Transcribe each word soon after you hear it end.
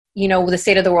the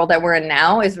state of the world that we're in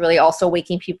now is really also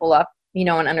waking people up, and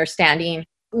understanding,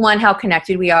 one, how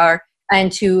connected we are,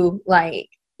 and two, like,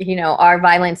 our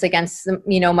violence against,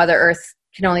 Mother Earth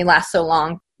can only last so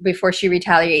long before she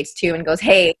retaliates too and goes,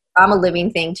 hey, I'm a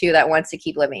living thing too that wants to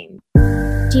keep living.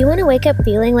 Do you want to wake up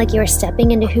feeling like you're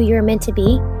stepping into who you're meant to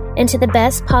be, into the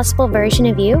best possible version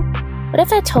of you? What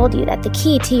if I told you that the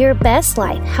key to your best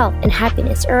life, health, and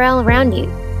happiness are all around you?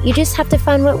 You just have to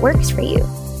find what works for you.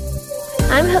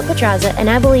 I'm Hope Pedraza, and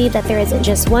I believe that there isn't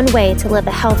just one way to live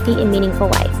a healthy and meaningful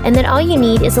life, and that all you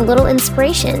need is a little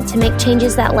inspiration to make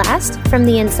changes that last from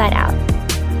the inside out.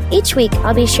 Each week,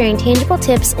 I'll be sharing tangible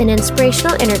tips and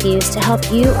inspirational interviews to help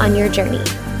you on your journey.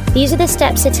 These are the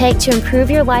steps to take to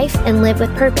improve your life and live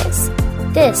with purpose.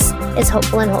 This is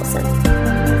Hopeful and Wholesome.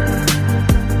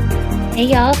 Hey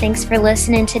y'all, thanks for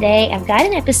listening today. I've got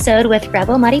an episode with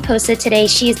Rebel Mariposa today.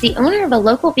 She is the owner of a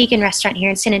local vegan restaurant here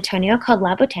in San Antonio called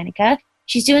La Botanica.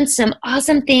 She's doing some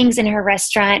awesome things in her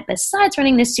restaurant. Besides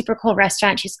running this super cool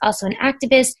restaurant, she's also an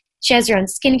activist. She has her own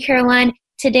skincare line.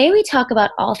 Today we talk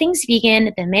about all things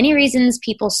vegan, the many reasons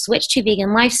people switch to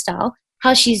vegan lifestyle,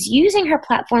 how she's using her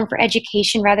platform for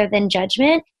education rather than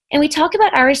judgment, and we talk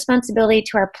about our responsibility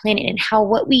to our planet and how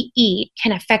what we eat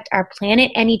can affect our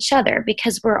planet and each other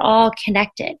because we're all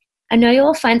connected. I know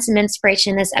you'll find some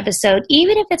inspiration in this episode,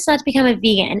 even if it's not to become a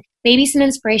vegan, maybe some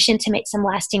inspiration to make some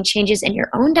lasting changes in your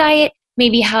own diet,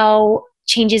 maybe how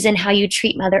changes in how you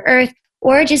treat Mother Earth,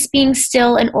 or just being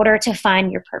still in order to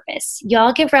find your purpose.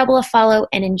 Y'all give Rebel a follow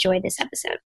and enjoy this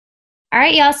episode. All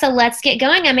right, y'all, so let's get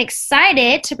going. I'm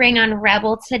excited to bring on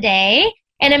Rebel today.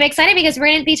 And I'm excited because we're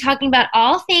going to be talking about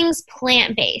all things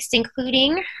plant-based,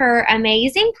 including her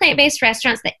amazing plant-based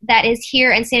restaurants that is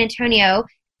here in San Antonio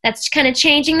that's kind of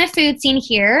changing the food scene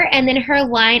here, and then her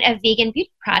line of vegan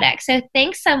beauty products. So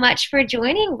thanks so much for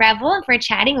joining, Rebel, and for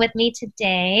chatting with me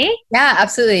today. Yeah,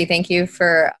 absolutely. Thank you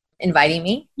for inviting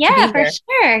me. Yeah, for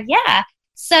sure. Yeah.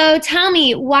 So tell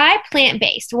me, why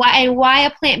plant-based? Why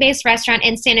a plant-based restaurant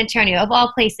in San Antonio, of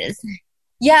all places?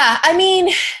 Yeah, I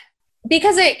mean,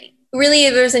 because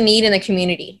there's a need in the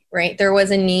community, right? There was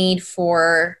a need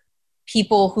for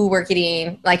people who were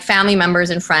getting, like, family members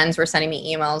and friends were sending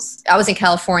me emails. I was in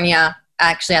California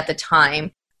actually at the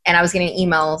time, and I was getting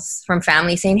emails from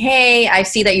family saying, hey, I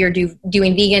see that you're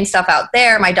doing vegan stuff out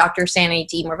there. My doctor's saying I need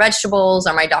to eat more vegetables,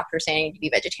 or my doctor's saying I need to be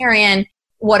vegetarian.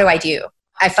 What do I do?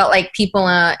 I felt like people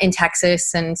in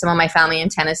Texas and some of my family in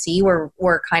Tennessee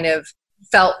were kind of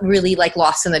felt really like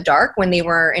lost in the dark when they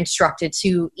were instructed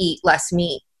to eat less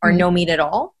meat or no meat at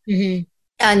all. Mm-hmm.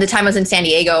 And the time I was in San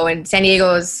Diego, and San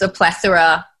Diego is a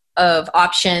plethora of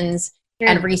options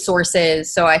and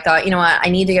resources. So I thought, you know what, I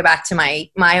need to get back to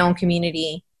my own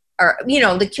community, or,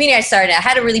 the community I started. I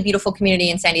had a really beautiful community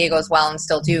in San Diego as well, and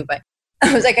still do. But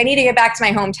I was like, I need to get back to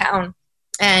my hometown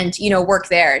and, work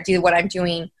there, do what I'm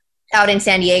doing out in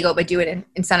San Diego, but do it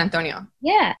in San Antonio.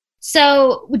 Yeah.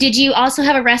 So did you also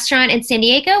have a restaurant in San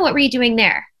Diego? What were you doing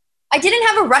there? I didn't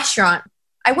have a restaurant.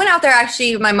 I went out there,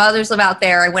 actually. My mothers live out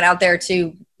there. I went out there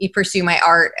to pursue my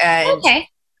art.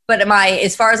 But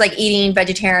as far as like eating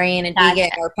vegetarian and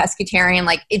vegan or pescatarian,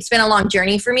 like, it's been a long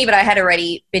journey for me, but I had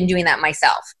already been doing that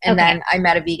myself. And then I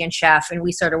met a vegan chef, and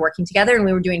we started working together, and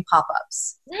we were doing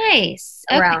pop-ups. Nice.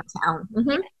 Around town.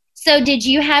 Mm-hmm. So did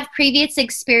you have previous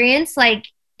experience like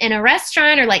in a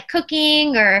restaurant or like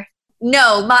cooking or?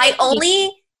 No, my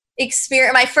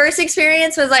first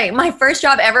experience was like, my first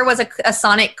job ever was a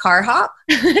Sonic car hop.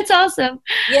 That's awesome.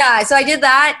 Yeah. So I did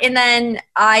that. And then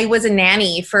I was a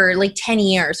nanny for like 10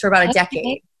 years, for about a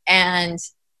decade. And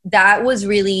that was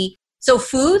really, so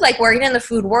food, like working in the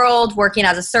food world, working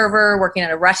as a server, working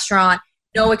at a restaurant,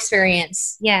 no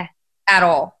experience. Yeah. At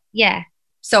all. Yeah.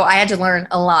 So I had to learn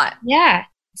a lot. Yeah.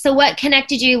 So what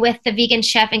connected you with the vegan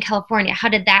chef in California? How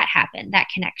did that happen, that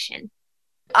connection?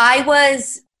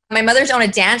 My mother's owned a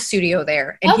dance studio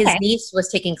there, and his niece was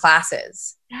taking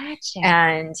classes. Gotcha.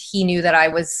 And he knew that I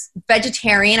was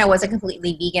vegetarian. I wasn't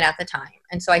completely vegan at the time.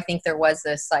 And so I think there was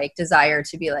this like desire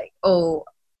to be like, oh,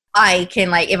 I can,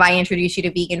 like, if I introduce you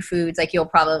to vegan foods, like, you'll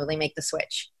probably make the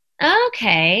switch.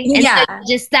 Okay. And yeah.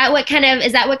 So is that what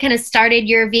kind of started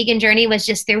your vegan journey, was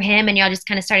just through him, and y'all just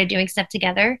kind of started doing stuff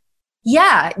together?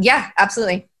 Yeah. Yeah,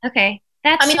 absolutely. Okay.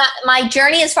 My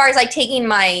journey as far as like taking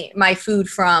my food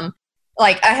from,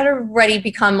 like, I had already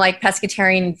become like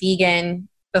pescatarian and vegan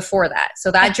before that. So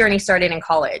that journey started in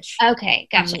college. Okay.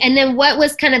 Gotcha. And then what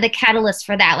was kind of the catalyst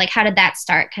for that? Like, how did that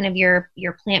start, kind of your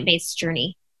plant-based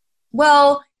journey?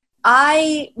 Well,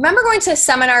 I remember going to a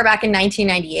seminar back in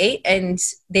 1998, and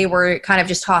they were kind of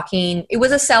just talking. It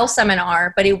was a cell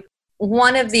seminar, but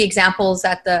one of the examples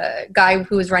that the guy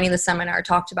who was running the seminar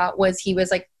talked about was, he was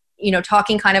like,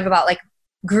 talking kind of about like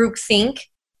groupthink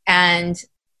and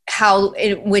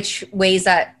which ways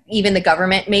that even the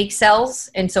government makes cells.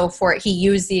 And so he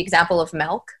used the example of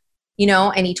milk,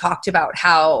 and he talked about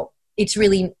how it's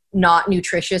really not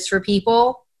nutritious for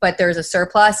people, but there's a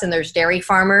surplus and there's dairy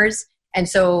farmers. And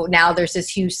so now there's this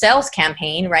huge sales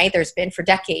campaign, right? There's been for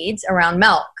decades around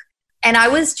milk. And I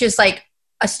was just like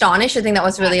astonished. I think that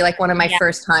was really like one of my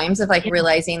first times of like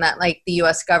realizing that like the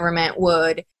US government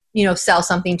would, sell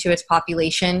something to its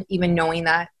population, even knowing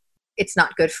that it's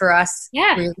not good for us.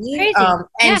 Yeah. Really.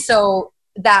 Crazy. So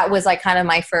that was like kind of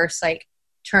my first like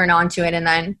turn on to it. And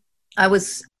then I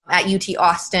was at UT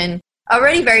Austin,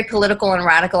 already very political and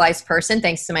radicalized person,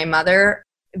 thanks to my mother.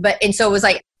 And so it was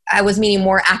like, I was meeting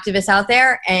more activists out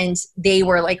there and they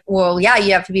were like, well, yeah,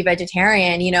 you have to be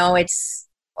vegetarian. It's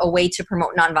a way to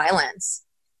promote nonviolence.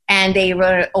 And they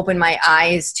really opened my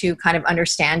eyes to kind of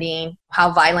understanding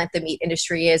how violent the meat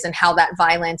industry is and how that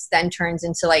violence then turns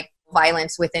into like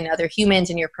violence within other humans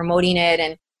and you're promoting it.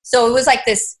 And so it was like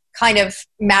this kind of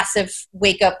massive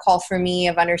wake up call for me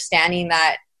of understanding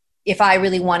that if I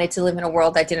really wanted to live in a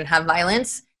world that didn't have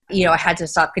violence, I had to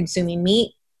stop consuming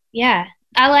meat. Yeah.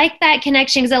 I like that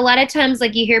connection because a lot of times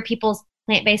like you hear people's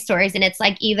plant-based stories and it's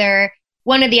like either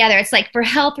one or the other. It's like for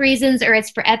health reasons or it's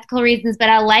for ethical reasons, but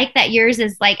I like that yours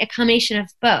is like a combination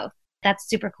of both. That's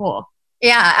super cool.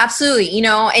 Yeah, absolutely.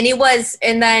 And it was,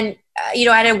 and then, I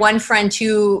had one friend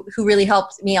too, who really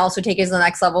helped me also take it to the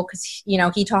next level. Cause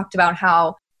he talked about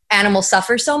how animals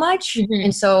suffer so much. Mm-hmm.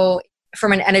 And so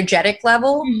from an energetic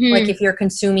level, like if you're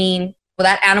consuming,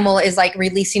 that animal is like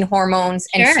releasing hormones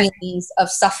and feelings of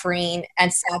suffering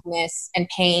and sadness and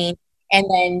pain. And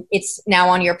then it's now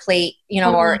on your plate,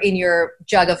 or in your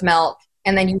jug of milk,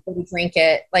 and then you really drink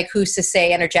it. Like, who's to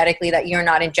say energetically that you're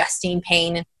not ingesting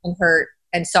pain and hurt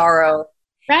and sorrow?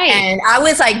 Right. And I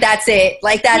was like, that's it.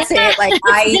 Like, that's it. Like,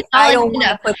 I don't want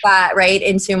to put that right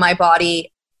into my body.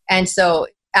 And so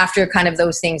after kind of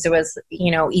those things, it was,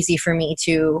 easy for me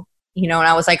to, and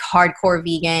I was like hardcore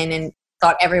vegan and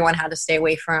thought everyone had to stay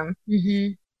away from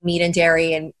meat and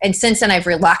dairy. And since then I've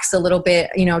relaxed a little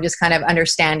bit, just kind of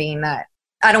understanding that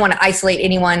I don't want to isolate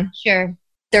anyone. Sure.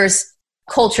 There's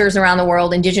cultures around the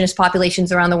world, indigenous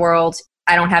populations around the world.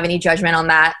 I don't have any judgment on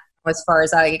that as far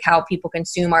as like how people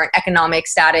consume our economic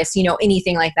status,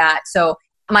 anything like that. So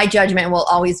my judgment will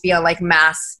always be on like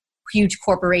mass, huge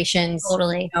corporations,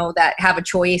 totally. That have a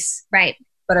choice, right,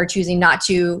 but are choosing not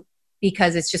to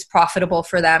because it's just profitable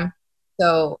for them.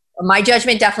 So my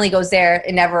judgment definitely goes there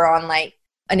and never on like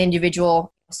an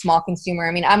individual small consumer.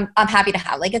 I mean, I'm happy to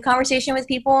have like a conversation with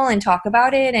people and talk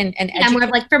about it and more of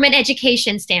like from an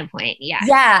education standpoint.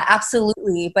 Yeah,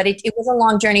 absolutely. But it was a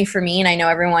long journey for me, and I know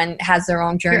everyone has their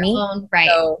own journey. Right.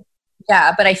 So,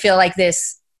 yeah, but I feel like the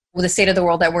state of the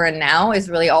world that we're in now is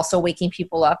really also waking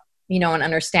people up, and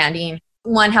understanding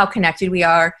one, how connected we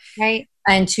are, right,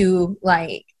 and two,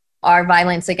 like our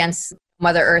violence against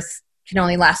Mother Earth can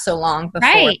only last so long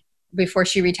before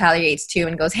she retaliates too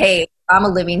and goes, hey, I'm a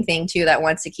living thing too that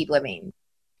wants to keep living.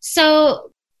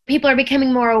 So people are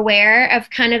becoming more aware of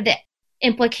kind of the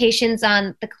implications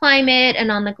on the climate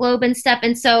and on the globe and stuff.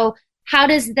 And so how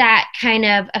does that kind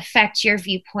of affect your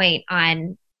viewpoint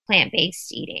on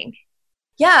plant-based eating?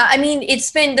 Yeah, I mean,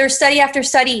 there's study after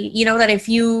study, that if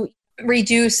you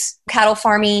reduce cattle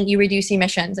farming, you reduce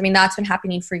emissions. I mean, that's been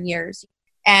happening for years.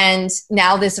 And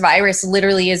now this virus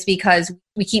literally is because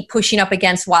we keep pushing up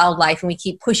against wildlife and we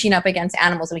keep pushing up against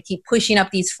animals and we keep pushing up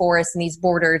these forests and these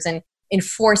borders and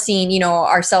enforcing,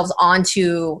 ourselves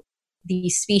onto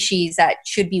these species that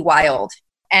should be wild.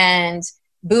 And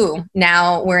boom,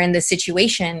 now we're in this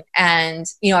situation and,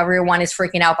 everyone is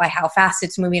freaking out by how fast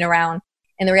it's moving around.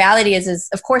 And the reality is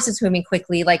of course it's moving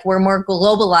quickly. Like we're more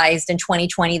globalized in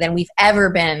 2020 than we've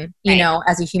ever been,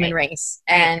 as a human race.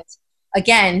 And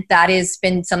again, that has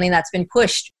been something that's been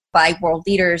pushed by world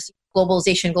leaders.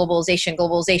 Globalization.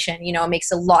 It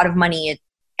makes a lot of money.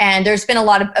 And there's been a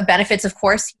lot of benefits, of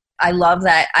course. I love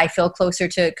that I feel closer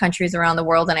to countries around the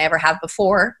world than I ever have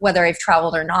before, whether I've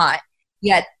traveled or not.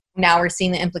 Yet now we're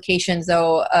seeing the implications,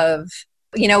 though, of,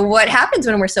 what happens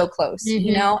when we're so close,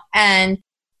 And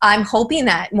I'm hoping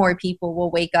that more people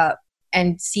will wake up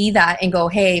and see that and go,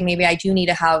 hey, maybe I do need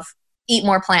to eat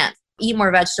more plants, eat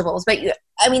more vegetables. But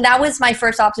I mean, that was my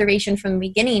first observation from the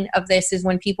beginning of this is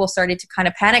when people started to kind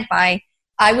of panic buy.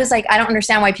 I was like, I don't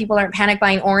understand why people aren't panic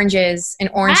buying oranges and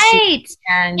orange juice.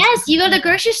 And yes, you go to the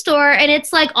grocery store and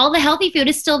it's like all the healthy food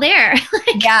is still there.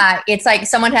 Yeah, it's like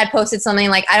someone had posted something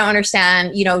like, I don't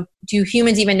understand, do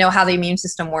humans even know how the immune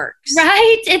system works?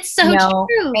 Right, it's so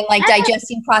true. And like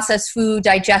digesting processed food,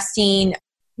 digesting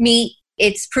meat,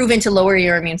 it's proven to lower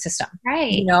your immune system.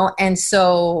 Right. You know, and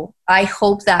so I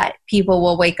hope that people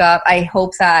will wake up. I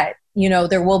hope that, you know,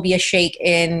 there will be a shake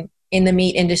in the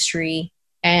meat industry,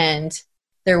 and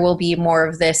there will be more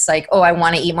of this, like, oh, I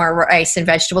want to eat more rice and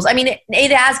vegetables. I mean,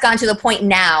 it has gone to the point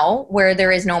now where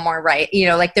there is no more rice, you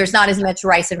know, like there's not as much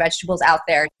rice and vegetables out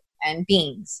there and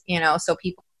beans, you know, so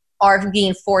people are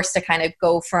being forced to kind of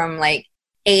go from like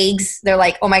eggs. They're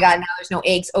like, oh my God, now there's no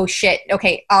eggs. Oh shit.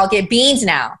 Okay, I'll get beans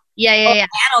now. Yeah. And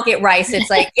I'll get rice. It's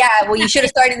like, yeah, well, you should have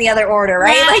started in the other order,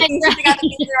 right? Like you should have got the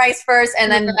beans and rice first,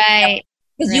 and then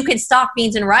because you can stock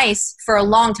beans and rice for a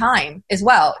long time as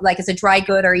well, like as a dry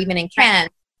good or even in can.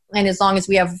 And as long as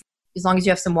you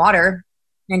have some water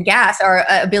and gas, or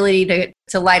ability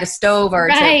to light a stove or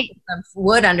to put some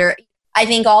wood under, I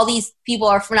think all these people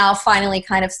are now finally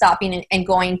kind of stopping and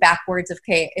going backwards of,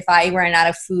 okay, if I run out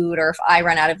of food or if I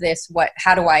run out of this,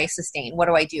 how do I sustain? What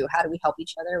do I do? How do we help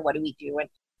each other? What do we do? And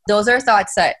those are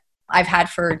thoughts that I've had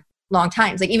for long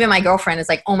times. Like even my girlfriend is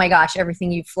like, oh my gosh,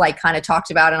 everything you've like kind of talked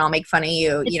about, and I'll make fun of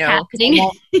you, you know.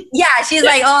 Yeah, she's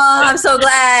like, oh, I'm so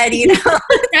glad, you know.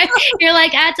 You're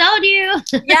like, I told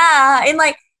you. Yeah. And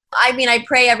like, I mean, I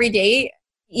pray every day,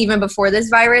 even before this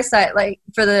virus, that like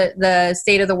for the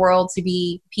state of the world to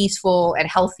be peaceful and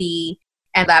healthy,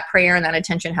 and that prayer and that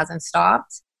attention hasn't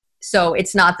stopped. So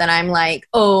it's not that I'm like,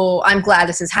 oh, I'm glad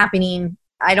this is happening.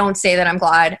 I don't say that I'm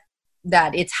glad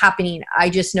that it's happening. I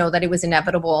just know that it was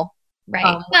inevitable.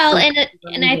 Right. Well,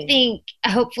 and I think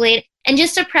hopefully, and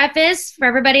just to preface for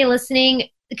everybody listening,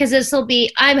 because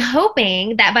I'm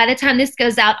hoping that by the time this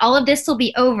goes out, all of this will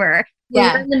be over.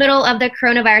 Yeah. We're in the middle of the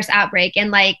coronavirus outbreak, and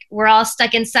like we're all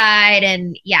stuck inside,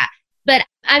 and yeah. But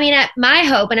I mean, my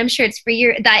hope, and I'm sure it's for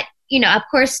you, that, you know, of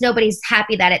course nobody's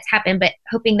happy that it's happened, but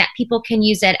hoping that people can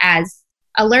use it as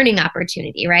a learning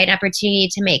opportunity, right? An opportunity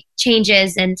to make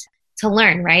changes and to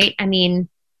learn, right? I mean,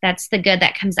 that's the good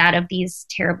that comes out of these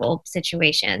terrible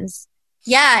situations.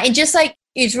 Yeah. And just like,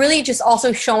 it's really just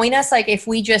also showing us, like, if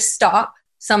we just stop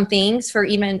some things for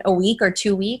even a week or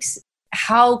 2 weeks,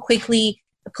 how quickly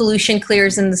pollution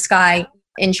clears in the sky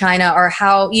in China, or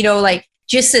how, you know, like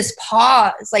just this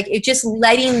pause, like it just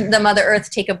letting the Mother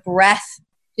Earth take a breath,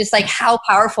 just like how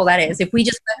powerful that is. If we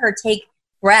just let her take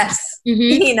breaths,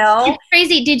 you know? It's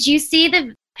crazy. Did you see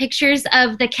the pictures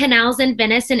of the canals in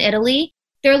Venice in Italy?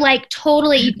 They're like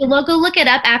totally, you can go look it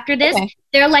up after this. Okay.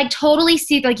 They're like totally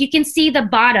see, like you can see the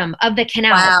bottom of the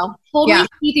canal. Wow. Totally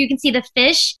see through. You can see the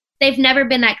fish. They've never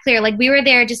been that clear. Like we were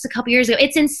there just a couple years ago.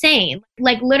 It's insane.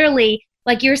 Like literally,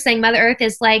 like you were saying, Mother Earth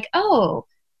is like, oh,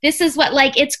 this is what,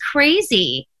 like, it's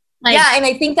crazy. Like, yeah. And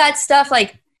I think that stuff,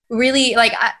 like really,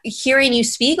 like hearing you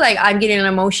speak, like I'm getting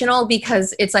emotional,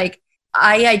 because it's like,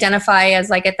 I identify as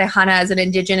like a Tejana, as an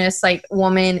indigenous like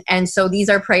woman. And so these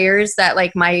are prayers that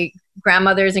like my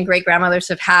grandmothers and great grandmothers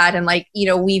have had. And like, you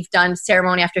know, we've done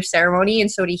ceremony after ceremony.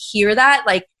 And so to hear that,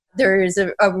 like there's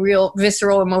a real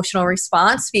visceral emotional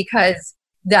response, because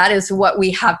that is what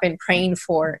we have been praying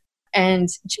for. And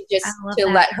to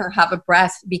let her have a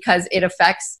breath, because it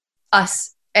affects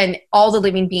us and all the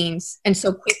living beings, and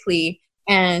so quickly.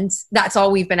 And that's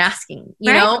all we've been asking,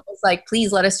 you know, it's like,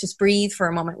 please let us just breathe for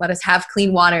a moment. Let us have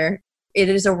clean water. It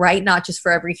is a right, not just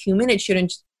for every human.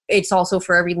 It's also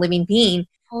for every living being,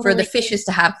 for the fishes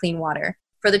to have clean water,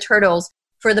 for the turtles,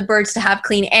 for the birds to have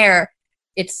clean air.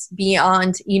 It's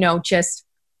beyond, you know, just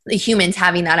the humans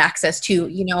having that access to,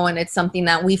 you know, and it's something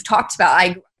that we've talked about.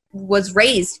 I was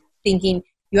raised thinking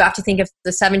you have to think of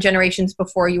the 7 generations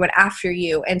before you and after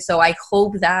you. And so I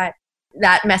hope that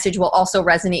that message will also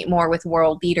resonate more with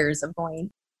world leaders of going,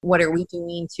 what are we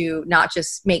doing to not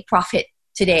just make profit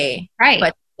today,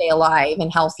 but stay alive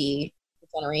and healthy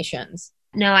for generations?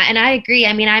 No, and I agree.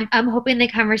 I mean, I'm hoping the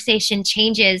conversation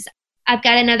changes. I've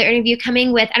got another interview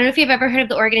coming with, I don't know if you've ever heard of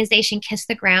the organization Kiss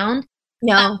the Ground.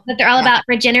 No. But they're all about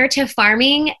regenerative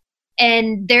farming,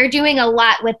 and they're doing a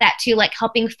lot with that too, like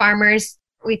helping farmers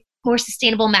with more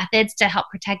sustainable methods to help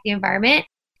protect the environment.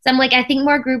 So I'm like, I think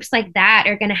more groups like that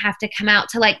are going to have to come out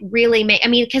to like really make, I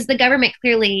mean, because the government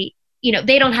clearly, you know,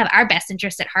 they don't have our best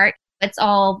interest at heart. It's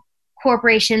all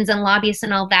corporations and lobbyists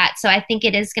and all that. So I think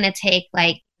it is going to take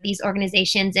like these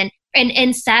organizations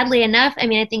and sadly enough, I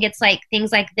mean, I think it's like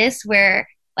things like this where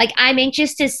like I'm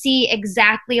anxious to see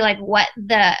exactly like what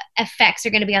the effects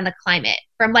are going to be on the climate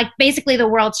from like basically the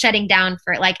world shutting down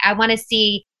for like, I want to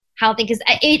see how things,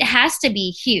 it has to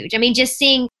be huge. I mean, just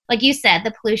seeing, like you said,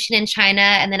 the pollution in China,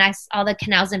 and then I saw the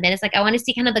canals in Venice. Like, I want to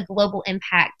see kind of the global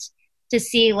impact to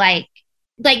see like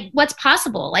what's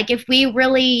possible. Like, if we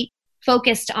really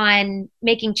focused on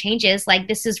making changes, like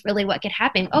this is really what could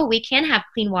happen. Oh, we can have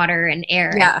clean water and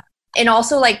air. Yeah. And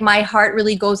also like my heart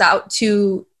really goes out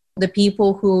to the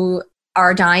people who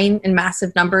are dying in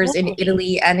massive numbers in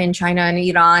Italy and in China and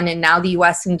Iran and now the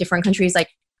US and different countries. Like,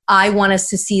 I want us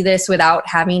to see this without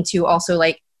having to also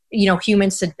like,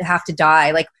 humans to have to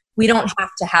die. Like, we don't have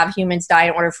to have humans die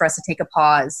in order for us to take a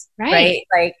pause, right?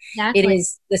 Like, It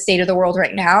is the state of the world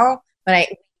right now, but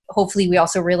hopefully we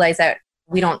also realize that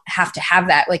we don't have to have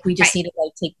that. Like, we just need to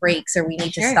like take breaks, or we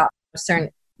need to stop certain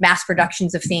mass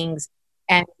productions of things,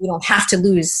 and we don't have to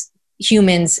lose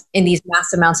humans in these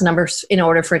massive amounts of numbers in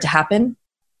order for it to happen.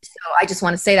 So I just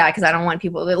want to say that because I don't want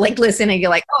people to like listen and you're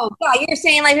like, oh God, you're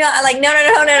saying like no.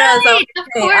 Right, So, of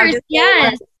course,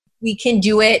 yes. We can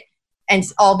do it and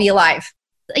all be alive.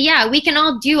 Yeah, we can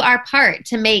all do our part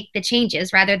to make the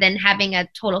changes rather than having a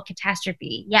total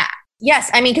catastrophe. Yeah. Yes,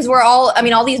 I mean, because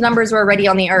all these numbers were already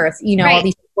on the earth. All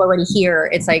these people are already here.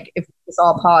 It's like, if it's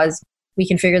all paused, we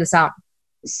can figure this out.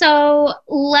 So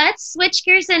let's switch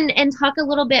gears and talk a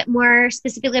little bit more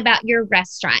specifically about your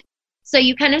restaurant. So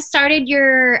you kind of started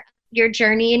your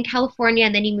journey in California,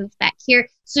 and then you moved back here.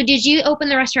 So did you open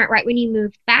the restaurant right when you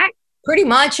moved back? Pretty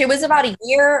much. It was about a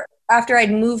year after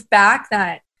I'd moved back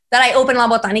that I opened La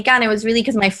Botanica, and it was really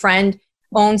because my friend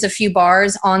owns a few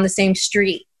bars on the same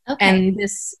street. Okay. And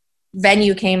this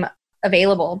venue came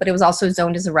available, but it was also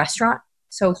zoned as a restaurant.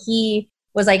 So he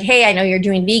was like, hey, I know you're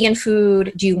doing vegan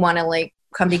food. Do you want to like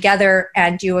come together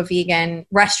and do a vegan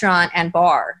restaurant and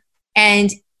bar? And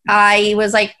I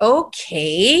was like,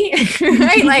 okay,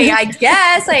 right? Like, I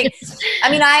guess, like,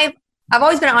 I mean, I've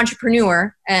always been an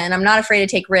entrepreneur and I'm not afraid to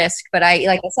take risk, but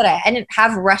like I said, I didn't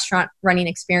have a restaurant running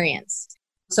experience.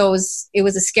 So it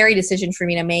was a scary decision for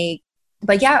me to make,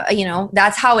 but yeah,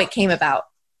 that's how it came about.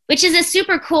 Which is a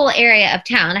super cool area of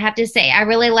town, I have to say. I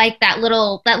really like that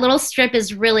little strip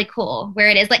is really cool where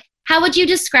it is. Like, how would you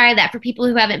describe that for people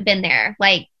who haven't been there?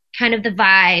 Like, kind of the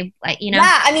vibe, like,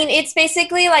 Yeah, I mean, it's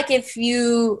basically like if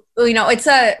it's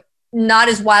a not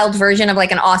as wild version of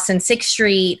like an Austin 6th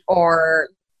Street, or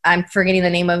I'm forgetting the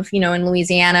name of, in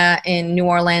Louisiana, in New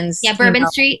Orleans. Yeah, Bourbon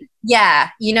Street. Yeah,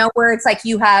 where it's like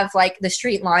you have like the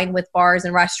street line with bars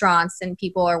and restaurants and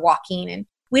people are walking, and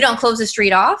we don't close the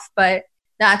street off, but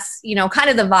that's, kind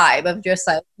of the vibe of just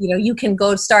like, you can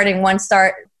go start in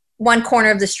one corner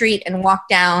of the street and walk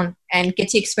down and get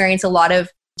to experience a lot of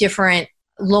different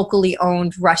locally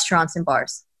owned restaurants and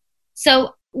bars.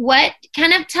 So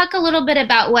talk a little bit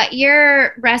about what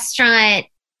your restaurant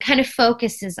kind of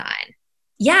focuses on.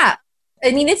 Yeah.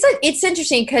 I mean, it's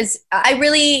interesting because I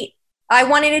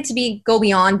wanted it to go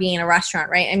beyond being a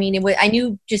restaurant, right? I mean, I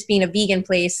knew just being a vegan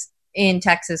place in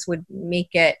Texas would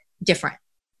make it different.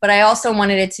 But I also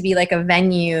wanted it to be like a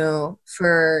venue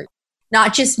for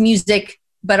not just music,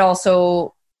 but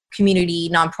also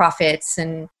community, nonprofits.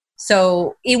 And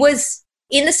so it was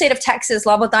in the state of Texas.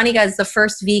 La Botanica is the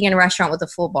first vegan restaurant with a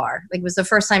full bar. Like, it was the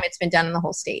first time it's been done in the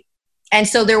whole state. And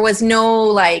so there was no,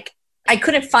 like, I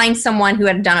couldn't find someone who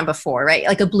had done it before, right?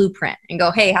 Like a blueprint and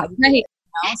go, hey, how do you do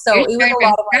it? So it was a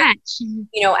lot of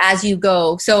like, as you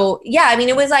go. So yeah, I mean,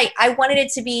 it was like, I wanted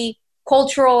it to be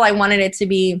cultural. I wanted it to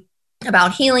be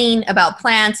about healing, about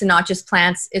plants, and not just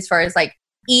plants as far as like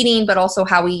eating, but also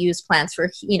how we use plants for,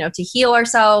 to heal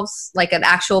ourselves. Like, an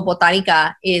actual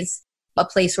botanica is a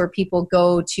place where people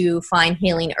go to find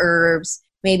healing herbs,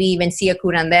 maybe even see a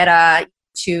curandera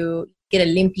to get a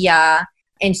limpia.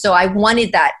 And so I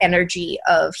wanted that energy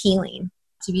of healing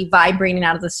to be vibrating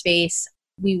out of the space.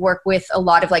 We work with a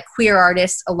lot of like queer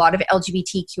artists, a lot of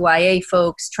LGBTQIA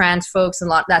folks, trans folks,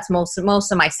 and that's most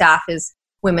of my staff is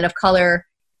women of color.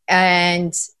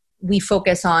 And we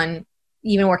focus on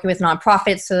even working with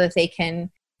nonprofits so that they can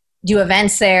do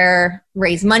events there,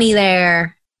 raise money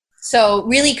there. So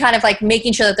really kind of like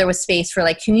making sure that there was space for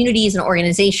like communities and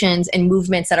organizations and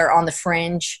movements that are on the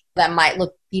fringe that might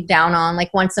be down on.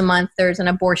 Like, once a month, there's an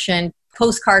abortion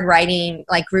postcard writing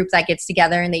like group that gets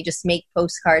together, and they just make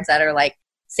postcards that are like,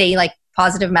 say like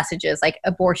positive messages, like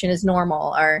abortion is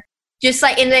normal, or just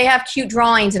like, and they have cute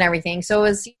drawings and everything. So it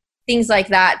was things like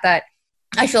that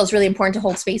I feel is really important to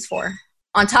hold space for,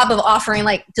 on top of offering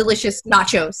like delicious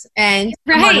nachos and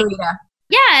margarita.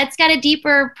 Yeah, it's got a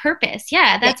deeper purpose.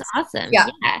 Yeah, that's awesome. Yeah,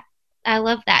 I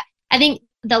love that. I think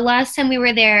the last time we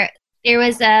were there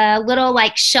was a little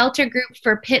like shelter group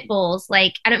for pit bulls.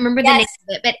 Like, I don't remember the name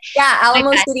of it, but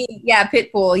Alamo City. Yeah,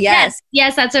 pit bull. Yes,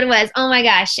 that's what it was. Oh my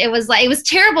gosh, it was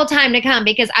terrible time to come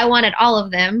because I wanted all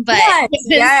of them, but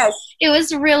it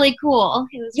was really cool.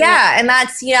 It was and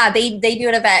that's they do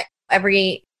an event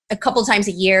a couple times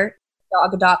a year,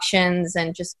 dog adoptions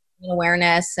and just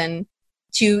awareness, and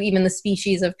to even the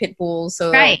species of pit bulls,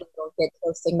 so they don't get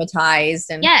so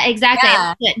stigmatized. And yeah, exactly.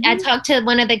 Yeah. I talked to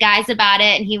one of the guys about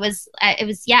it, and he was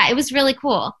it was really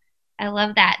cool. I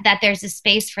love that there's a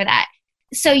space for that.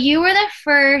 So you were the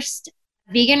first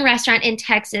vegan restaurant in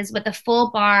Texas with a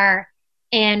full bar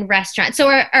and restaurant. So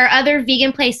are other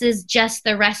vegan places just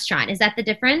the restaurant? Is that the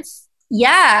difference?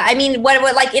 Yeah, I mean, what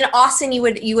like in Austin, you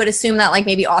would assume that like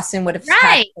maybe Austin would have had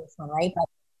Right. this one, right? But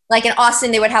like in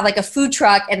Austin, they would have like a food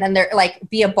truck, and then there like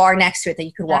be a bar next to it that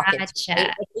you could walk into. Gotcha.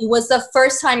 Right? It was the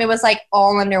first time it was like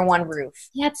all under one roof,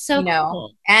 That's so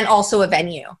cool. and also a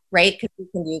venue, right? Because we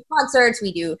can do concerts,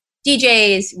 we do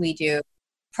DJs, we do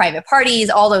private parties,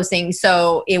 all those things.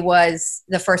 So it was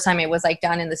the first time it was like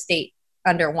done in the state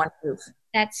under one roof.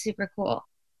 That's super cool.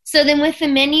 So then with the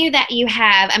menu that you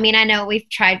have, I mean, I know we've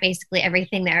tried basically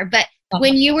everything there, but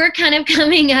when you were kind of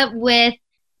coming up with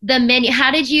the menu,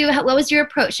 what was your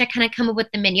approach to kind of come up with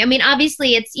the menu? I mean,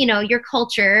 obviously it's, your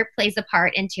culture plays a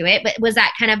part into it, but was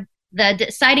that kind of the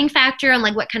deciding factor on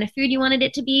like what kind of food you wanted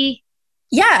it to be?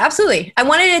 Yeah, absolutely. I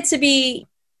wanted it to be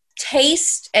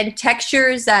taste and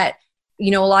textures that,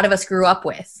 a lot of us grew up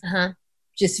with.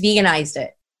 Just veganized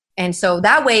it. And so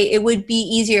that way it would be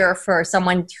easier for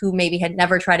someone who maybe had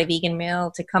never tried a vegan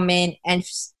meal to come in and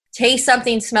taste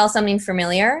something, smell something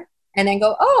familiar, and then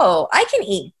go, oh, I can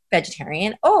eat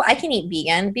vegetarian. Oh, I can eat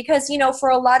vegan. Because, for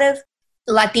a lot of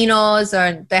Latinos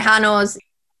or Tejanos,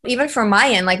 even for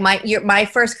Mayan, like my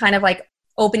first kind of like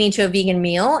opening to a vegan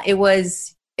meal, it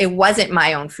wasn't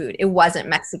my own food. It wasn't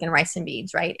Mexican rice and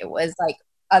beans, right? It was like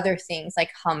other things like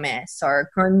hummus or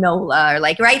granola or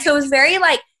like, right? So it was very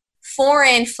like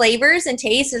foreign flavors and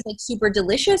tastes is like super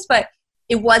delicious, but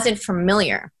it wasn't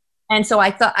familiar. And so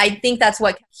I think that's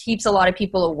what keeps a lot of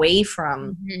people away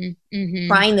from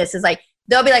trying this is like,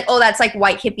 they'll be like, oh, that's like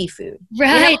white hippie food.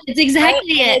 Right. It's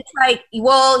exactly right? it. It's like,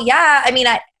 well, yeah, I mean,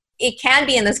 it can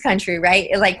be in this country, right?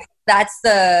 Like that's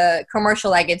the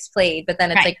commercial that gets played, but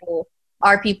then it's like, well,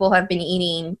 our people have been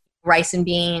eating rice and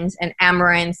beans and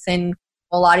amaranth and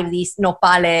a lot of these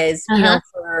nopales,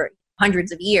 for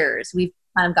hundreds of years. We've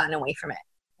kind of gotten away from it.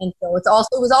 And so it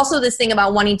was also this thing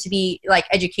about wanting to be like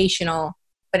educational,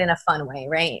 but in a fun way,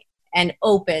 right? And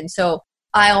open. So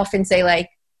I often say like,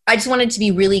 I just wanted to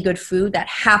be really good food that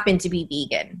happened to be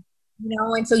vegan,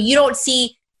 And so you don't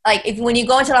see like when you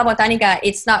go into La Botanica,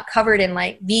 it's not covered in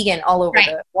like vegan all over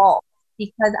the wall.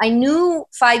 Because I knew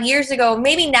 5 years ago,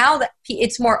 maybe now that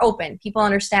it's more open, people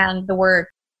understand the word.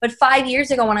 But 5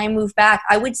 years ago when I moved back,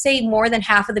 I would say more than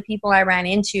half of the people I ran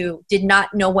into did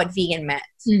not know what vegan meant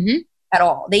at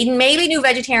all. They maybe knew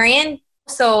vegetarian,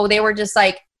 so they were just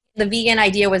like, the vegan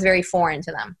idea was very foreign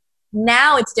to them.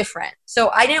 Now it's different. So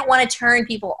I didn't want to turn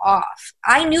people off.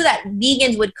 I knew that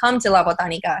vegans would come to La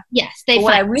Botanica. Yes,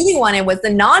 what I really wanted was the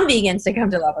non-vegans to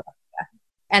come to La Botanica.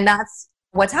 And that's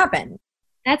what's happened.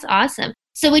 That's awesome.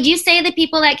 So would you say the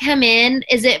people that come in,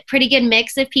 is it a pretty good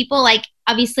mix of people? Like,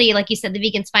 obviously, like you said, the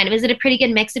vegan's fine. Is it a pretty good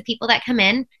mix of people that come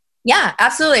in? Yeah,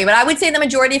 absolutely. But I would say the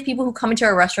majority of people who come into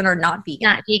our restaurant are not vegan.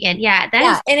 Not vegan. Yeah.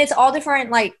 And it's all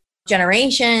different, like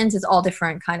generations. It's all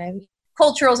different kind of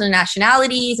cultures and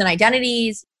nationalities and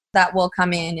identities that will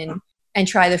come in and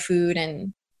try the food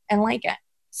and like it.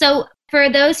 So for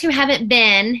those who haven't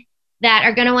been that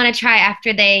are going to want to try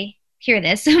after they hear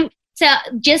this, so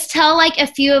just tell like a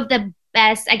few of the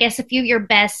best, I guess a few of your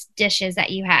best dishes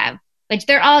that you have, which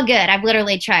they're all good. I've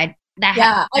literally tried that.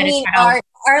 Yeah, I mean,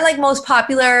 our like most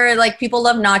popular, like people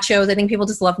love nachos. I think people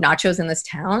just love nachos in this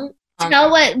town.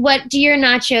 Tell what do your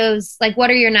nachos, like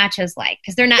what are your nachos like?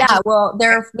 Because they're not. Yeah, well,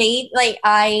 they're made, like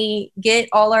I get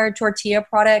all our tortilla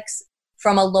products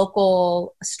from a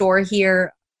local store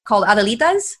here called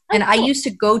Adelitas. And I used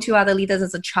to go to Adelitas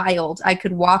as a child. I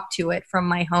could walk to it from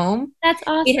my home. That's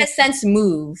awesome. It has since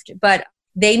moved, but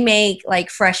they make like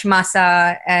fresh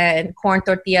masa and corn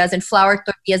tortillas and flour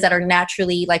tortillas that are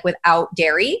naturally like without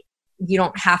dairy. You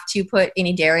don't have to put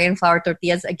any dairy in flour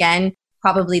tortillas. Again,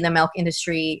 probably the milk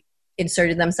industry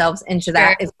inserted themselves into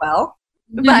that as well.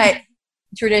 But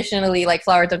traditionally, like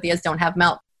flour tortillas don't have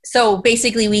milk. So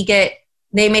basically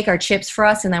they make our chips for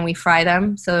us and then we fry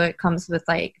them. So it comes with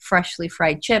like freshly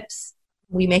fried chips.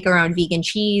 We make our own vegan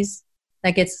cheese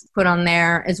that gets put on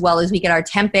there, as well as we get our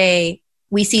tempeh.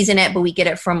 We season it, but we get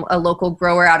it from a local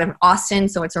grower out in Austin.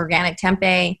 So it's organic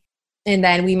tempeh. And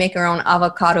then we make our own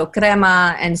avocado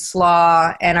crema and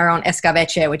slaw and our own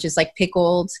escabeche, which is like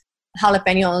pickled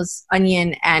jalapenos,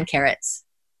 onion, and carrots.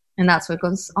 And that's what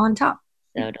goes on top.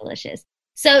 So delicious.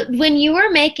 So when you were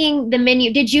making the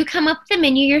menu, did you come up with the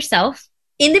menu yourself?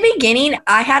 In the beginning,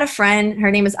 I had a friend.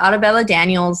 Her name is Arabella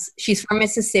Daniels. She's from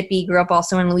Mississippi, grew up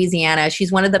also in Louisiana.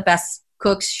 She's one of the best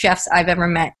cooks, chefs I've ever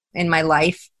met in my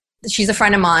life. She's a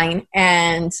friend of mine.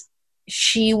 And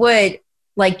she would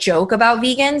like joke about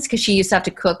vegans because she used to have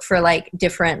to cook for like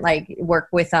different, like work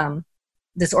with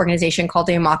this organization called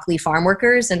the Immokalee Farm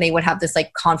Workers, and they would have this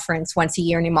like conference once a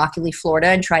year in Immokalee, Florida,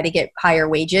 and try to get higher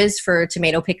wages for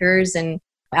tomato pickers and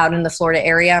out in the Florida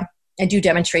area, and do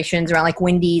demonstrations around like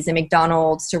Wendy's and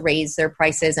McDonald's to raise their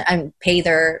prices and pay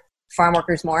their farm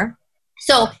workers more.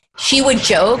 So she would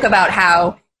joke about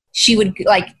how she would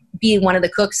like be one of the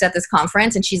cooks at this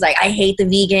conference, and she's like, I hate the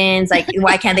vegans. Like,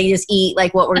 why can't they just eat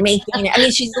like what we're making? I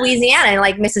mean, she's Louisiana and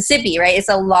like Mississippi, right? It's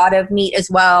a lot of meat as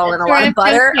well, and a lot of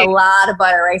butter,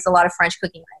 right? It's a lot of French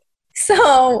cooking, right?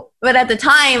 So, but at the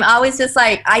time, I was just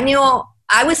like, I knew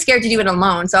I was scared to do it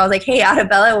alone. So I was like, hey,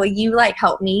 Arabella, will you like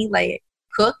help me like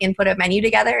cook and put a menu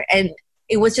together? And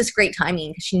it was just great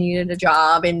timing because she needed a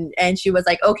job, and she was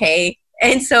like, okay.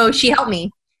 And so she helped me.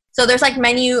 So there's like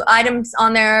menu items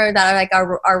on there that are like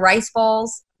our rice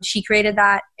balls. She created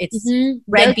that. It's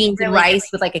red beans and rice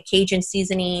with like a Cajun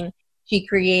seasoning. She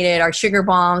created our sugar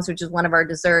bombs, which is one of our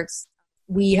desserts.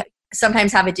 We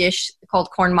sometimes have a dish called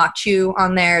corn machu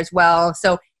on there as well.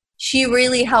 So she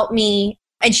really helped me.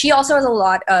 And she also has a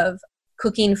lot of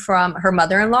cooking from her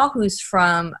mother-in-law, who's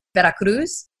from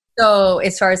Veracruz. So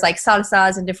as far as like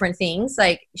salsas and different things,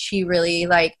 like she really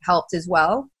like helped as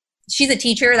well. She's a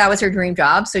teacher. That was her dream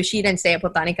job. So she didn't stay at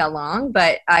Botanica long,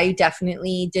 but I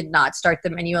definitely did not start the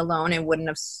menu alone and wouldn't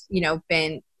have,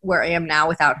 been where I am now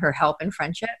without her help and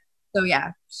friendship. So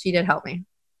yeah, she did help me.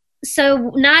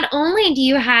 So not only do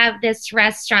you have this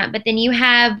restaurant, but then you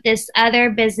have this other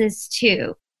business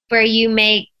too, where you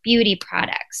make beauty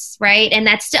products, right? And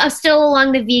that's still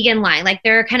along the vegan line. Like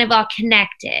they're kind of all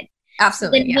connected.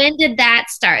 Absolutely. Then when did that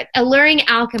start? Alluring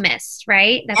Alchemist,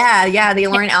 right? The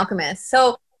Alluring Alchemist.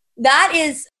 So that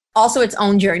is also its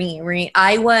own journey, right?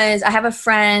 I have a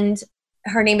friend,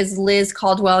 her name is Liz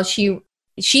Caldwell.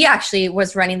 She actually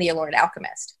was running the Alluring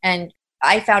Alchemist, and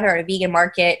I found her at a vegan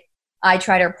market. I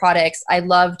tried her products. I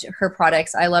loved her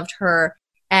products. I loved her.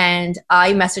 And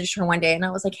I messaged her one day and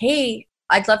I was like, hey,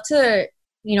 I'd love to,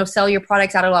 sell your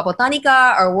products out of La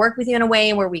Botanica or work with you in a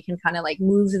way where we can kind of like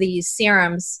move these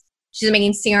serums. She's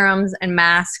making serums and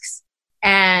masks.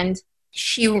 And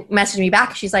she messaged me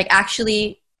back. She's like,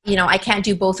 actually, I can't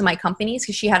do both of my companies,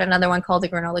 because she had another one called the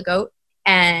Granola Goat.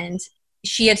 And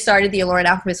she had started the Alluring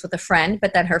Alchemist with a friend,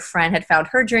 but then her friend had found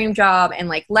her dream job and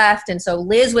like left. And so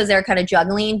Liz was there kind of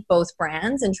juggling both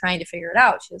brands and trying to figure it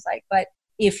out. She was like, but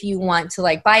if you want to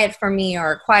like buy it from me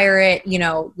or acquire it,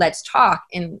 let's talk.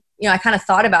 And, I kind of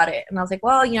thought about it and I was like,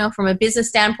 well, from a business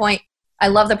standpoint, I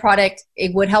love the product.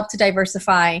 It would help to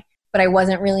diversify, but I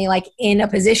wasn't really like in a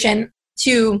position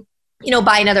to,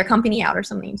 buy another company out or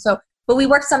something. So, but we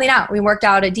worked something out. We worked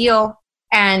out a deal.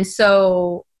 And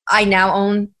so I now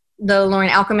own the Alluring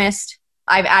Alchemist.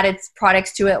 I've added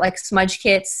products to it like smudge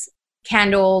kits,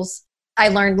 candles. I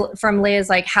learned from Liz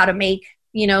like how to make,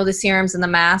 the serums and the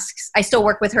masks. I still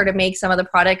work with her to make some of the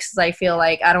products because I feel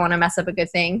like I don't want to mess up a good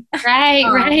thing. Right,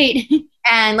 right.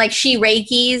 And like she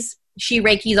Reikis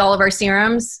all of our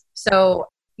serums. So,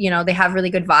 they have really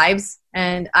good vibes,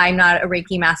 and I'm not a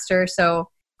Reiki master. So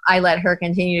I let her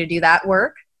continue to do that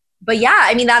work. But yeah,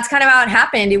 I mean, that's kind of how it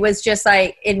happened. It was just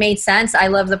like, it made sense. I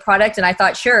love the product. And I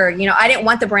thought, sure, I didn't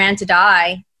want the brand to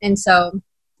die. And so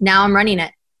now I'm running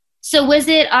it. So was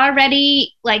it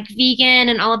already like vegan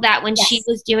and all of that when she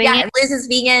was doing it? Yeah, Liz is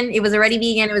vegan. It was already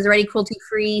vegan. It was already cruelty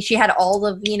free. She had all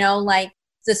of, like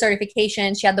the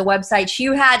certifications. She had the website. She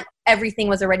had everything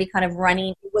was already kind of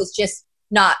running. It was just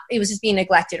being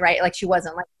neglected, right? Like she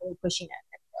wasn't like really pushing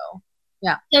it. So,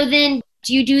 yeah. So then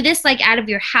do you do this like out of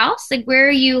your house? Like where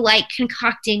are you like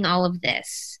concocting all of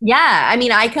this? Yeah. I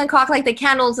mean, I concoct like the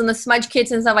candles and the smudge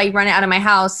kits and stuff. I run it out of my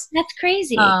house. That's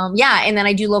crazy. Yeah. And then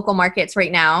I do local markets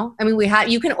right now. I mean,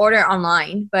 you can order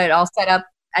online, but I'll set up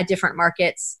at different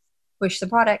markets, push the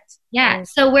product. Yeah.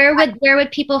 So where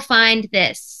would people find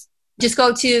this? Just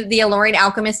go to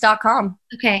thealluringalchemist.com.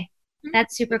 Okay.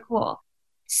 That's super cool.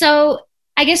 So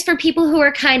I guess for people who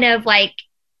are kind of like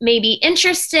maybe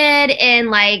interested in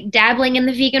like dabbling in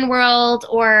the vegan world,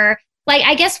 or like,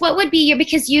 I guess what would be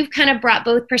because you've kind of brought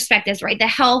both perspectives, right? The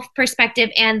health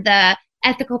perspective and the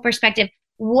ethical perspective.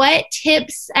 What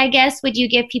tips, I guess, would you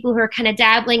give people who are kind of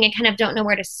dabbling and kind of don't know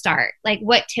where to start? Like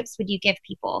what tips would you give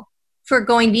people? For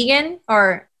going vegan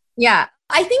yeah.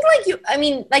 I think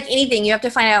like anything, you have to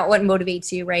find out what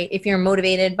motivates you, right? If you're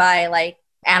motivated by like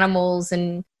animals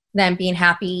and them being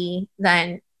happy,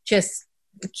 then just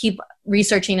keep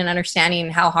researching and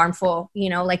understanding how harmful,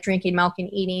 like drinking milk and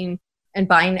eating and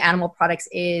buying animal products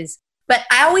is. But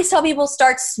I always tell people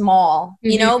start small,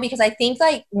 because I think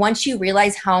like once you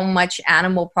realize how much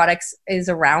animal products is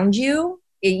around you,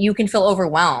 you can feel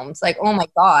overwhelmed. Like, oh my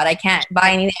God, I can't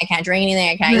buy anything. I can't drink anything.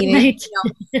 I can't eat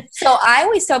anything. So I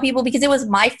always tell people, because it was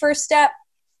my first step,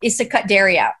 is to cut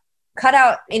dairy out. Cut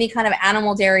out any kind of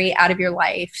animal dairy out of your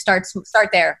life. Start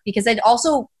there, because it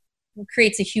also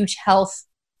creates a huge health,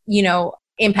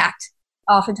 impact.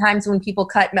 Oftentimes when people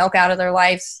cut milk out of their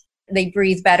lives, they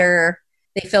breathe better,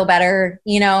 they feel better,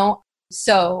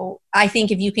 So I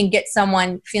think if you can get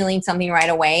someone feeling something right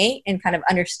away and kind of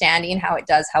understanding how it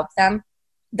does help them,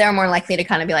 they're more likely to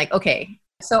kind of be like, okay.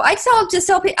 So I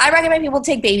recommend people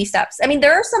take baby steps. I mean,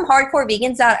 there are some hardcore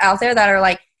vegans out there that are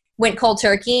like, went cold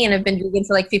turkey and have been vegan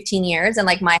for like 15 years. And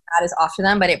like my hat is off to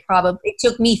them, but it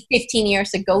took me 15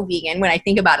 years to go vegan when I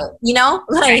think about it,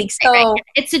 Right.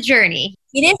 It's a journey.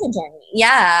 It is a journey.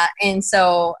 Yeah. And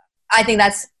so I think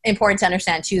that's important to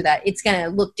understand too, that it's going to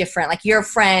look different. Like your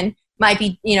friend might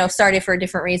be, started for a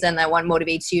different reason that one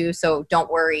motivates you. So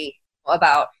don't worry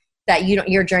about that.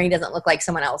 Your journey doesn't look like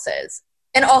someone else's.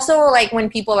 And also like when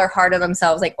people are hard on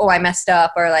themselves, like, oh, I messed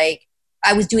up, or like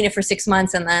I was doing it for 6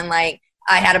 months and then like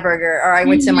I had a burger, or I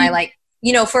went to my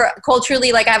for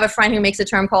culturally, like I have a friend who makes a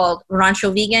term called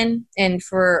rancho vegan. And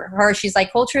for her, she's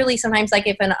like, culturally, sometimes like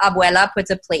if an abuela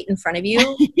puts a plate in front of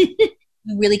you, you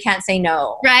really can't say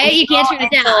no. Right? You can't turn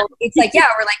it down. So it's like, yeah,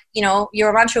 we're like, you're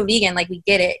a rancho vegan. Like we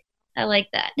get it. I like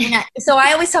that. Yeah. So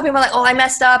I always tell people like, oh, I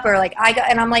messed up, or like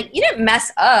and I'm like, you didn't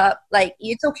mess up. Like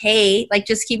it's okay. Like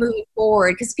just keep moving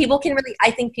forward. Because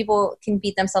I think people can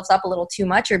beat themselves up a little too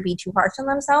much or be too harsh on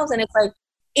themselves. And it's like,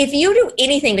 if you do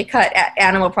anything to cut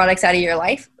animal products out of your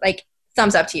life, like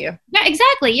thumbs up to you. Yeah,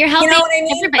 exactly. You're helping. You know what I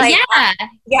mean? Like,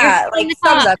 yeah, like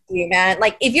thumbs up to you, man.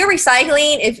 Like if you're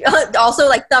recycling, also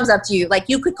like thumbs up to you. Like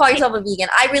you could call yourself a vegan.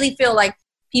 I really feel like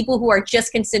people who are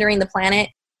just considering the planet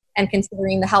and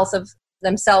considering the health of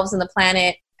themselves and the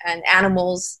planet and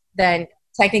animals, then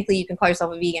technically you can call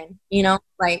yourself a vegan.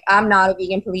 Like I'm not a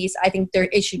vegan police. I think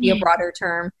it should be a broader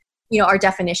term, our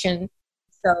definition.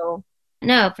 So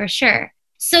no, for sure.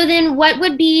 So then what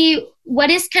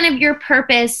is kind of your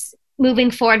purpose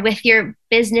moving forward with your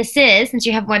businesses, since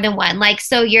you have more than one? Like,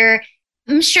 so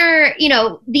I'm sure,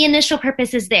 the initial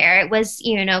purpose is there. It was,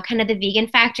 kind of the vegan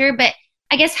factor, but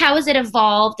I guess how has it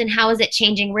evolved and how is it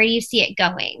changing? Where do you see it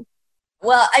going?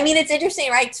 Well, I mean, it's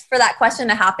interesting, right? For that question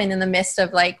to happen in the midst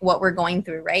of like what we're going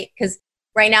through, right? Because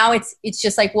right now it's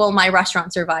just like, will my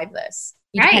restaurant survive this?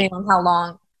 Right. Depending on how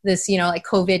long this, like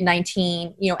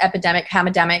COVID-19,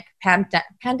 pandemic,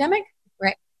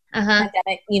 right?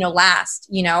 Pandemic, last,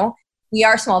 we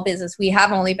are a small business. We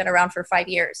have only been around for 5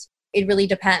 years. It really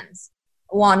depends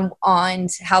on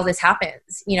how this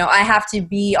happens. I have to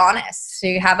be honest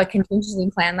to have a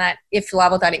contingency plan that if La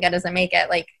Botanica doesn't make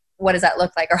it, like, what does that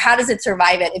look like? Or how does it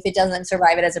survive it if it doesn't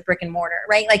survive it as a brick and mortar,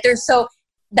 right? Like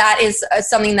that is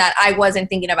something that I wasn't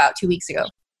thinking about 2 weeks ago.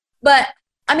 But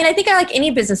I mean, I think like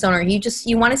any business owner,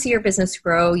 you want to see your business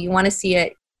grow. You want to see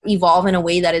it evolve in a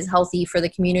way that is healthy for the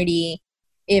community.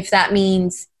 If that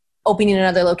means opening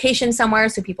another location somewhere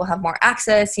so people have more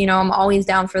access, I'm always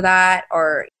down for that.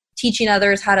 Or teaching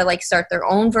others how to like start their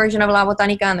own version of La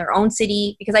Botanica in their own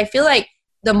city. Because I feel like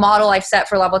the model I've set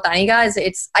for La Botanica is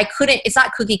it's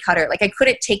not cookie cutter. Like I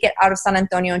couldn't take it out of San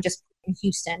Antonio and just put it in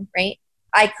Houston, right?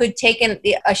 I could take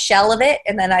a shell of it,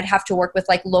 and then I'd have to work with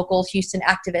like local Houston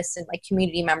activists and like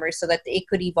community members so that it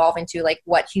could evolve into like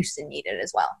what Houston needed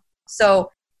as well. So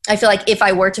I feel like if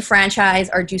I were to franchise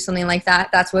or do something like that,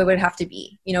 that's what it would have to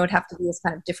be. It would have to be this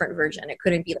kind of different version. It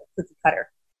couldn't be like cookie cutter.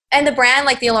 And the brand,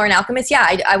 like the Alluring Alchemist,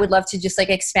 yeah, I would love to just like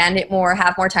expand it more,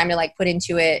 have more time to like put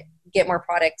into it, get more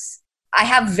products. I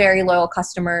have very loyal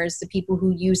customers, the people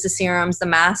who use the serums, the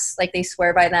masks, like they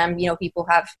swear by them. People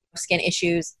have skin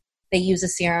issues. They use a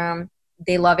serum.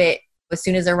 They love it. As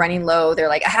soon as they're running low, they're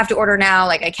like, I have to order now.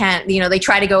 Like I can't, they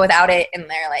try to go without it and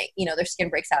they're like, their skin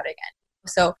breaks out again.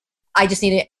 So I just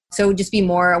need it. So just be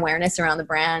more awareness around the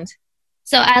brand.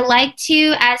 So I like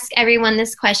to ask everyone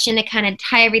this question to kind of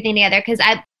tie everything together, because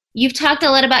you've talked a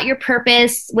lot about your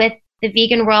purpose with the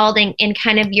vegan world and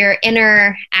kind of your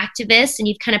inner activist, and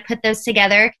you've kind of put those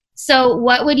together. So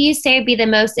what would you say would be the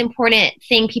most important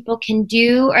thing people can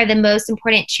do, or the most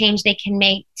important change they can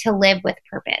make to live with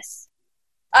purpose?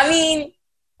 I mean,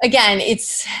 again,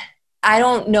 I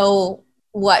don't know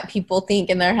what people think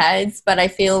in their heads, but I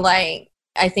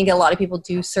think a lot of people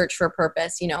do search for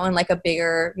purpose, and like a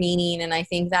bigger meaning. And I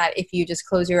think that if you just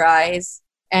close your eyes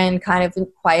and kind of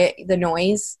quiet the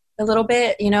noise a little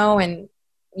bit, and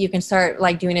you can start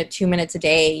like doing it 2 minutes a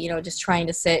day, just trying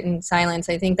to sit in silence.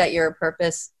 I think that your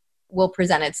purpose will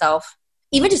present itself.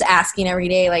 Even just asking every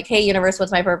day, like, hey, universe,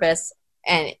 what's my purpose?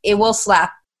 And it will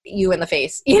slap you in the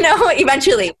face,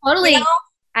 eventually. Totally.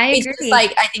 I agree. It's just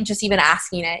like, I think just even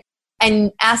asking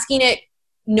it,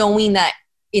 knowing that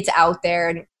it's out there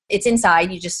and it's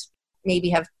inside, you just maybe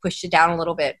have pushed it down a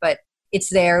little bit, but it's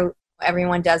there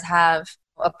Everyone does have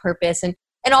a purpose. And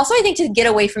also I think to get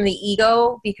away from the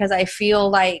ego, because I feel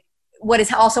like what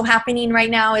is also happening right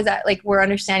now is that like we're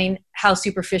understanding how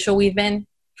superficial we've been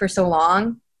for so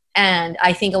long. And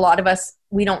I think a lot of us,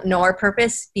 we don't know our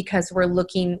purpose because we're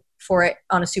looking for it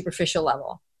on a superficial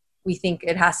level. We think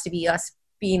it has to be us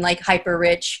being like hyper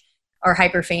rich or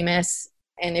hyper famous.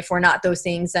 And if we're not those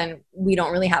things, then we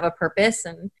don't really have a purpose.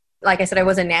 And like I said, I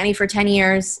was a nanny for 10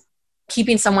 years.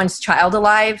 Keeping someone's child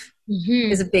alive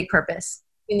is a big purpose.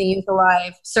 Keeping the youth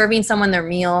alive, serving someone their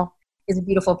meal is a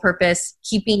beautiful purpose.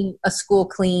 Keeping a school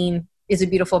clean is a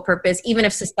beautiful purpose. Even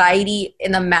if society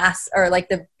in the mass or like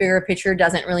the bigger picture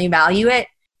doesn't really value it,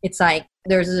 it's like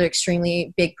there's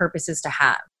extremely big purposes to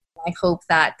have. I hope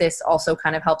that this also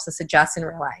kind of helps us adjust and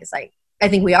realize, like, I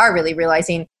think we are really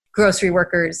realizing grocery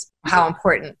workers, how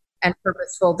important and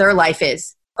purposeful their life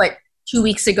is. But 2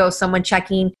 weeks ago, someone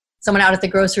out at the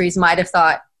groceries might have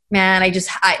thought, man,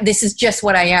 this is just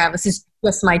what I am. This is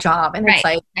just my job. And it's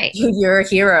like, you're a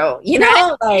hero, you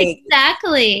know? Like,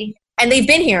 exactly. And they've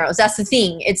been heroes. That's the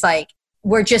thing. It's like,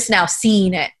 we're just now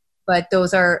seeing it, but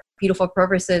those are beautiful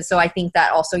purposes. So I think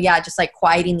that also, just like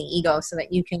quieting the ego so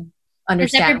that you can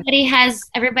understand.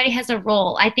 Everybody has a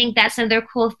role. I think that's another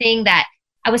cool thing that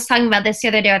I was talking about this the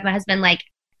other day with my husband. Like,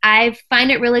 I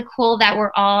find it really cool that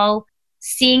we're all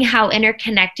seeing how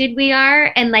interconnected we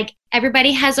are, and like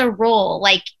everybody has a role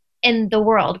like in the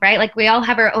world, right? Like we all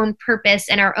have our own purpose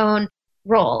and our own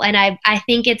role. And I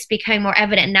think it's becoming more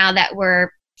evident now that we're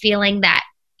feeling that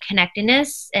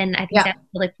connectedness. And I think that's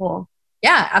really cool.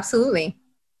 Yeah, absolutely.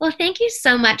 Well, thank you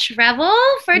so much, Rebel,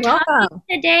 for talking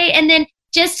today. And then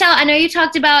just I know you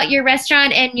talked about your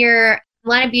restaurant and your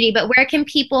line of beauty, but where can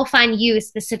people find you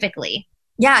specifically?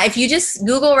 Yeah, if you just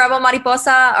Google Rebel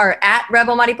Mariposa or at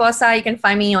Rebel Mariposa, you can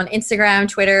find me on Instagram,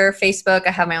 Twitter, Facebook.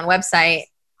 I have my own website.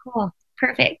 Cool.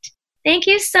 Perfect. Thank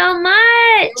you so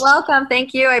much. You're welcome.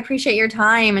 Thank you. I appreciate your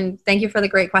time, and thank you for the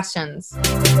great questions.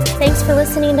 Thanks for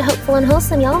listening to Hopeful and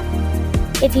Wholesome, y'all.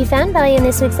 If you found value in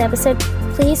this week's episode,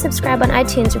 please subscribe on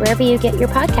iTunes or wherever you get your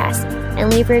podcasts,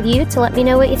 and leave a review to let me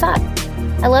know what you thought.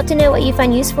 I love to know what you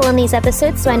find useful in these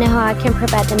episodes so I know how I can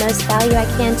provide the most value I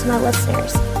can to my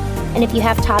listeners. And if you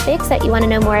have topics that you want to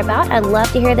know more about, I'd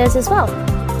love to hear those as well.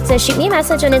 So shoot me a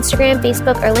message on Instagram,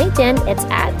 Facebook, or LinkedIn. It's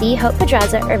at The Hope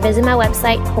Pedraza, or visit my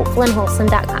website,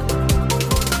 hopefulandwholesome.com.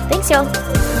 Thanks,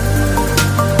 y'all.